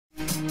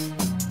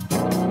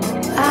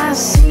I'll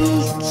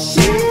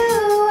seek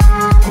you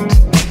out,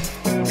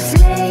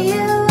 flay you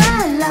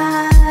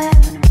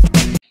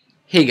alive.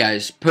 Hey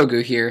guys,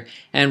 Pogo here,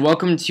 and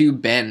welcome to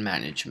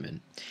BanManagement.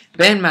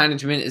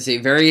 BanManagement is a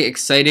very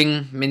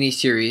exciting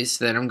mini-series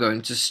that I'm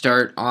going to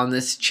start on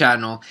this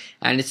channel,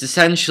 and it's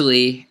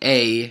essentially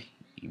a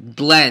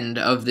blend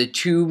of the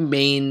two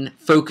main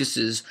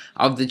focuses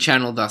of the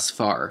channel thus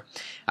far.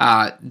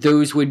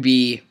 Those would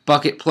be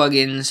Bukkit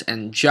plugins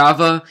and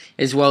Java,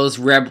 as well as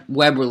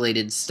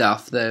web-related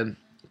stuff, the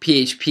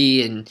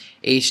PHP and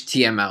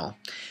HTML.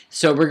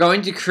 So we're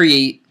going to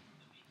create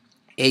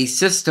a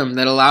system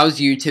that allows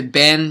you to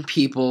ban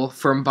people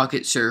from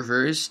Bukkit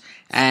servers,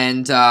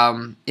 and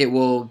it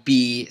will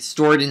be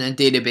stored in a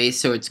database,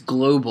 so it's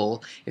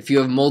global. If you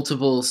have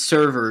multiple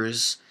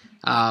servers,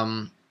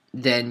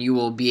 then you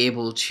will be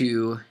able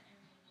to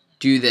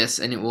do this,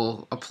 and it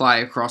will apply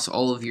across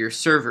all of your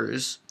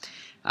servers.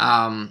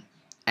 And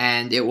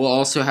it will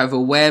also have a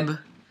web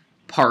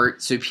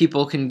part, so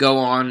people can go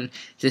on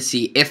to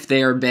see if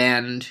they are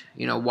banned,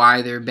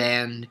 why they're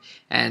banned,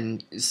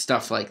 and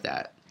stuff like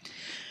that.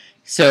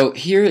 So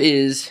here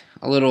is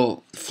a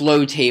little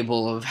flow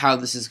table of how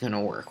this is going to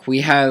work.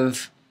 We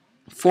have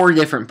 4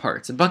 different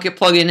parts: a Bukkit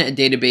plugin, a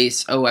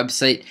database, a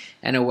website,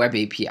 and a web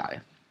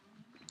API.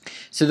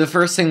 So the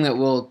first thing that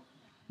we'll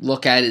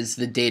look at is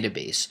the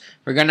database.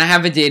 We're going to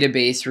have a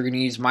database. We're going to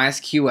use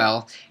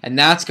MySQL, and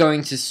that's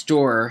going to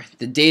store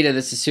the data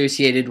that's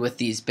associated with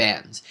these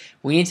bans.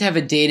 We need to have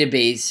a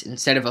database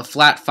instead of a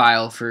flat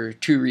file for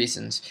 2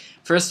 reasons.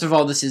 First of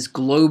all, this is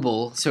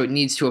global, so it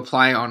needs to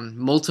apply on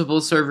multiple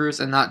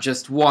servers and not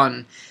just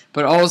one.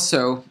 But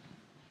also,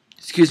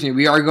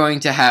 we are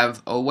going to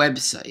have a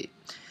website.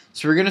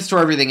 So we're going to store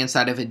everything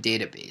inside of a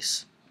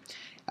database.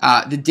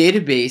 The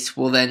database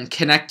will then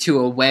connect to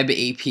a web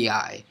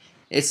API.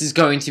 This is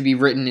going to be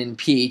written in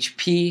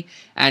PHP,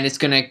 and it's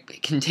going to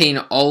contain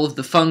all of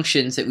the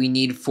functions that we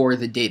need for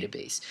the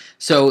database.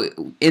 So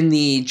in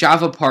the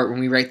Java part, when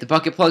we write the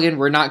Bukkit plugin,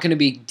 we're not going to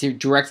be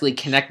directly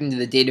connecting to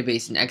the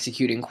database and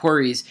executing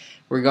queries.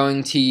 We're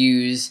going to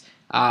use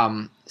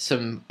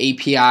some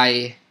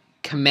API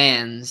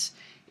commands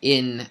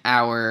in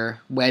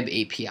our web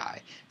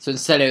API. So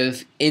instead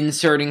of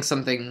inserting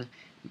something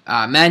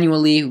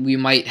manually, we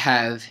might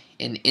have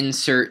an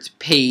insert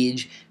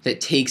page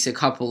that takes a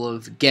couple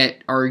of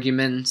get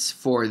arguments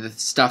for the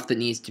stuff that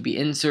needs to be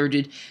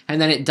inserted, and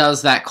then it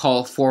does that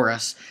call for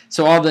us.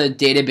 So all the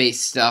database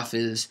stuff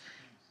is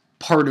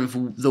part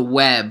of the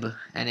web,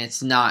 and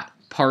it's not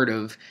part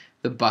of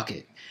the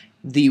Bukkit.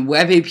 The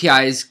web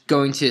API is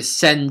going to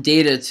send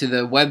data to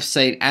the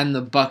website and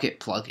the Bukkit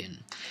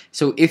plugin.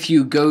 So if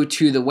you go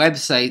to the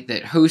website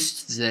that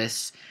hosts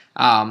this,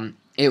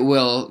 it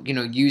will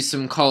use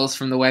some calls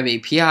from the web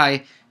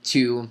API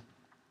to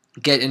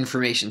get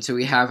information. So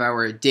we have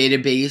our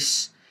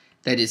database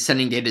that is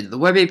sending data to the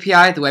web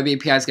API. The web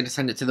API is going to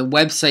send it to the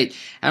website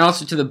and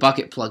also to the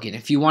Bukkit plugin.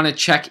 If you want to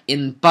check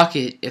in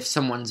Bukkit if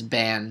someone's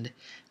banned,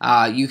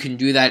 you can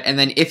do that. And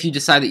then if you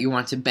decide that you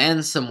want to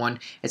ban someone,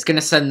 it's going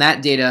to send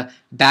that data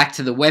back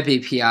to the web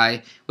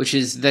API, which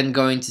is then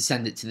going to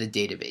send it to the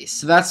database.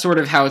 So that's sort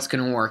of how it's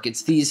going to work.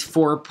 It's these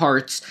 4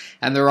 parts,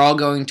 and they're all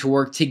going to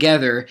work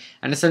together,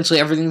 and essentially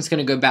everything's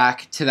going to go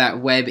back to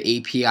that web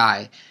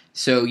API.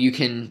 So you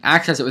can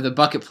access it with a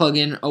Bukkit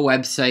plugin, a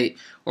website,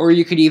 or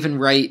you could even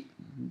write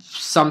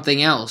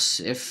something else.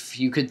 If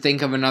you could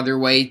think of another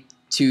way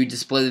to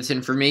display this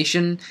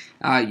information,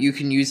 you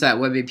can use that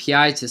web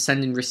API to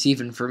send and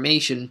receive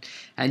information,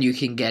 and you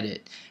can get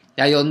it.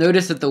 Now you'll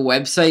notice that the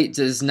website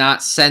does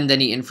not send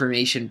any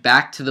information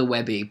back to the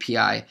web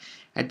API.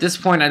 At this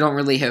point, I don't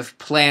really have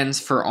plans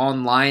for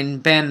online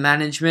ban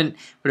management,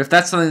 but if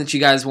that's something that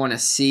you guys want to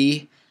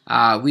see,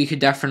 we could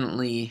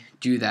definitely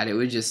do that. It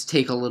would just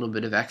take a little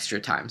bit of extra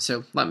time,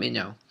 so let me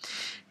know.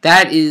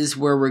 That is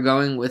where we're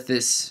going with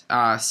this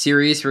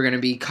series. We're going to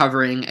be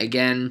covering,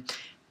 again,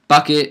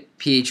 Bukkit,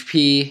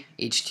 PHP,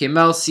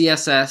 HTML,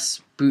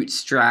 CSS,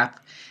 Bootstrap,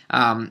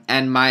 and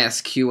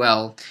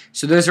MySQL.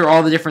 So those are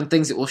all the different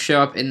things that will show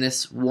up in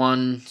this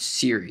one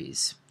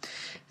series.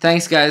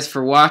 Thanks, guys,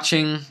 for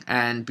watching,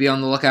 and be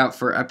on the lookout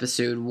for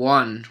episode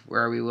 1,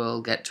 where we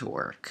will get to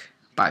work.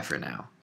 Bye for now.